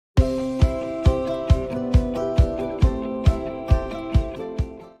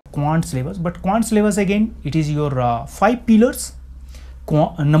quant syllabus. But quant syllabus, again, it is your 5 pillars: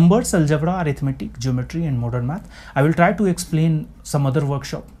 numbers, algebra, arithmetic, geometry, and modern math. I will try to explain some other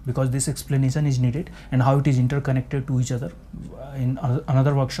workshop, because this explanation is needed, and how it is interconnected to each other in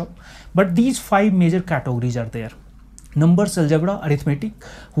another workshop. But these 5 major categories are there: numbers, algebra, arithmetic.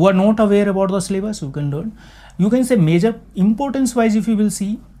 Who are not aware about the syllabus, you can learn. You can say major importance wise, if you will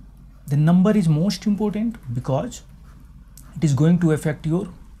see, the number is most important, because it is going to affect your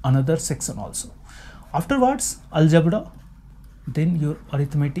another section also. Afterwards, algebra, then your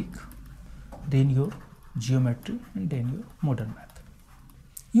arithmetic, then your geometry, and then your modern math.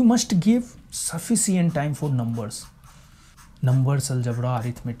 You must give sufficient time for numbers, algebra,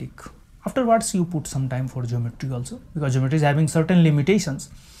 arithmetic. Afterwards, you put some time for geometry also, because geometry is having certain limitations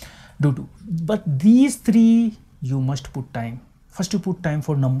due to. But these 3 you must put time. First you put time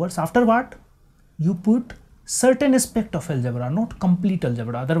for numbers. Afterward, you put certain aspect of algebra, not complete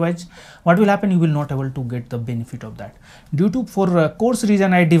algebra. Otherwise, what will happen? You will not able to get the benefit of that. Due to for course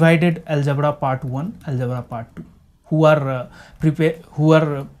reason, I divided algebra part 1, algebra part 2. Who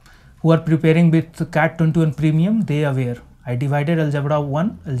are preparing with CAT 21 premium, they are aware. I divided algebra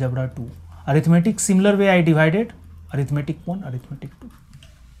 1, algebra 2. Arithmetic, similar way I divided arithmetic 1, arithmetic 2.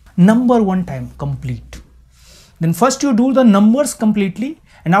 Number 1 time complete. Then first you do the numbers completely,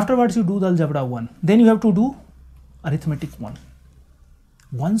 and afterwards you do the algebra 1. Then you have to do arithmetic 1.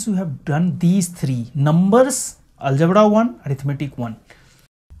 Once you have done these 3, numbers, algebra 1, arithmetic 1,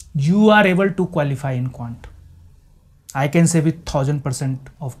 you are able to qualify in quant. I can say with 1000%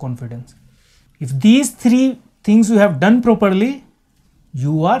 of confidence. If these 3 things you have done properly,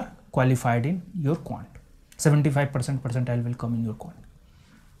 you are qualified in your quant. 75% percentile will come in your quant.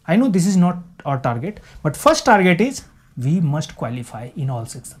 I know this is not our target, but first target is we must qualify in all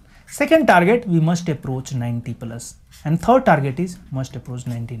sections. Second target, we must approach 90 plus, and third target is must approach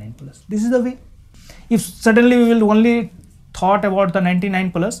 99 plus. This is the way. If suddenly we will only thought about the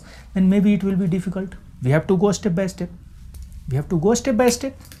 99 plus, then maybe it will be difficult. We have to go step by step. We have to go step by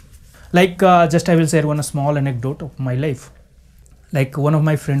step. Like just I will share one small anecdote of my life. Like one of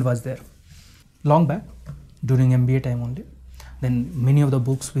my friend was there long back during MBA time only. Then many of the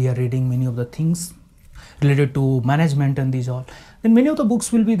books we are reading, many of the things related to management and these all. Then many of the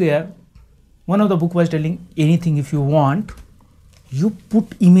books will be there. One of the book was telling anything if you want, you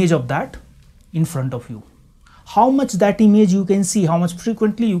put image of that in front of you. How much that image you can see, how much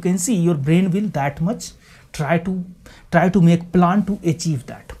frequently you can see, your brain will that much try to make plan to achieve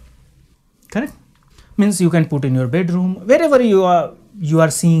that. Correct? Means you can put in your bedroom, wherever you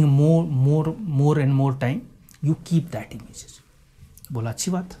are seeing more and more time, you keep that images. Bola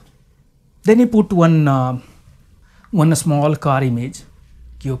अच्छी बात. Then he put one small car image.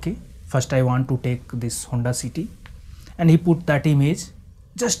 Okay, first I want to take this Honda City, and he put that image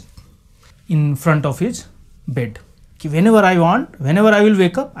just in front of his bed. Whenever I want, whenever I will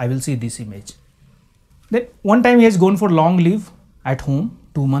wake up, I will see this image. Then one time he has gone for long leave at home,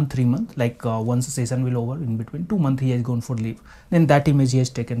 2 months, 3 months, like once the session will over, in between 2 months he has gone for leave. Then that image he has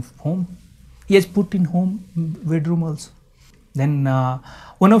taken home. He has put in home bedroom also. Then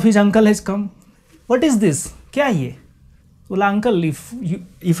one of his uncle has come. What is this? क्या ये? Well, uncle,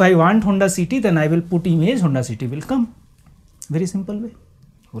 if I want Honda City, then I will put image, Honda City will come. Very simple way.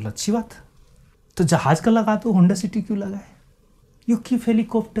 बोला अच्छी बात. तो जहाज का लगा तो Honda City क्यों लगा है? You keep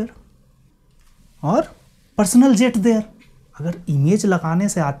helicopter और personal jet there. अगर इमेज लगाने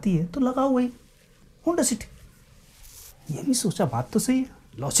से आती है तो लगाओ वही Honda City. ये भी सोचा, बात तो सही है,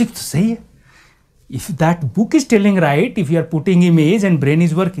 लॉजिक तो सही है. If that book is telling right, if you are putting image and brain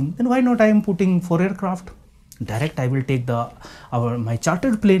is working, then why not I am putting for aircraft? Direct I will take my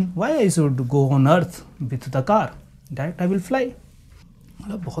chartered plane. Why I should go on earth with the car? Direct I will fly.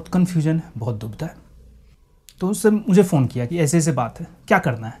 मतलब बहुत confusion है, बहुत दुविधा है. तो उससे मुझे phone किया कि ऐसे ऐसे बात है, क्या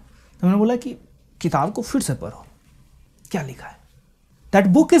करना है. तो मैंने बोला कि किताब को फिर से पढ़ो, क्या लिखा है.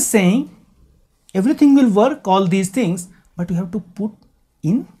 That book is saying everything will work, all these things, but you have to put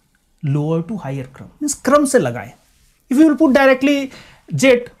in lower to higher crumb. Means crumb से लगाए. If you will put directly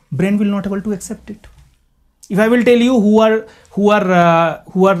jet, brain will not able to accept it. If I will tell you who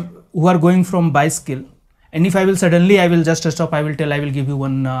are going from bicycle, and if I will suddenly I will just stop, I will tell I will give you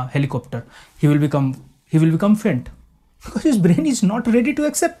one helicopter, he will become faint because his brain is not ready to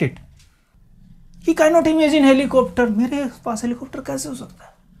accept it. He cannot imagine helicopter. मेरे पास helicopter कैसे हो सकता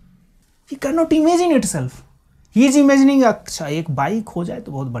है? He cannot imagine itself. He is imagining अच्छा एक bike हो जाए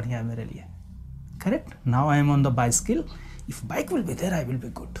तो बहुत बढ़िया है मेरे लिए. Correct? Now I am on the bicycle. If bike will be there, I will be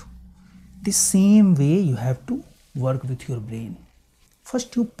good. The same way you have to work with your brain.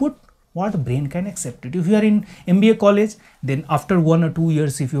 First you put what brain can accept it. If you are in MBA college, then after 1 or 2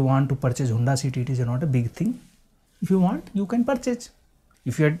 years, if you want to purchase Honda City, it is not a big thing. If you want, you can purchase.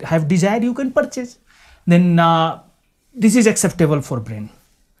 If you have desire, you can purchase. Then this is acceptable for brain.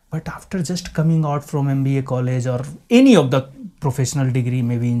 But after just coming out from MBA college or any of the professional degree,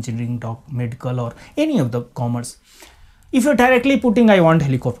 maybe engineering, medical, or any of the commerce, if you're directly putting I want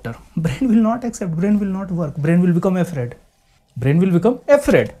helicopter, brain will not accept, brain will not work, brain will become afraid. Brain will become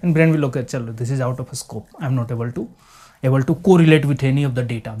afraid and brain will, okay, chalo, this is out of a scope. I'm not able to correlate with any of the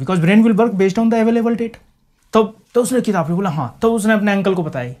data, because brain will work based on the available data. तो उसने किताब पे बोला हाँ, तो उसने अपने uncle को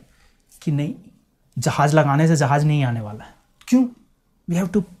बताया कि नहीं, जहाज लगाने से जहाज नहीं आने वाला है. क्यों?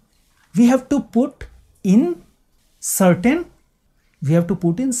 We have to put in certain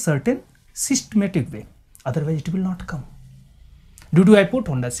systematic way, otherwise it will not come. Due to I put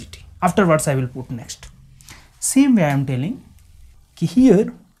Honda City, afterwards I will put next. Same way I am telling कि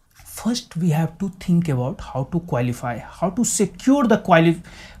here first we have to think about how to qualify, how to secure the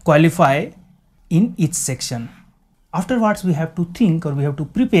qualify in each section. Afterwards we have to think, or we have to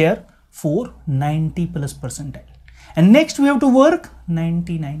prepare for 90 plus percentile, and next we have to work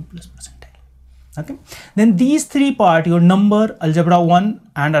 99 plus percentile. Okay, then these three part, your number, algebra 1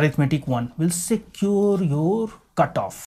 and arithmetic 1, will secure your cutoff.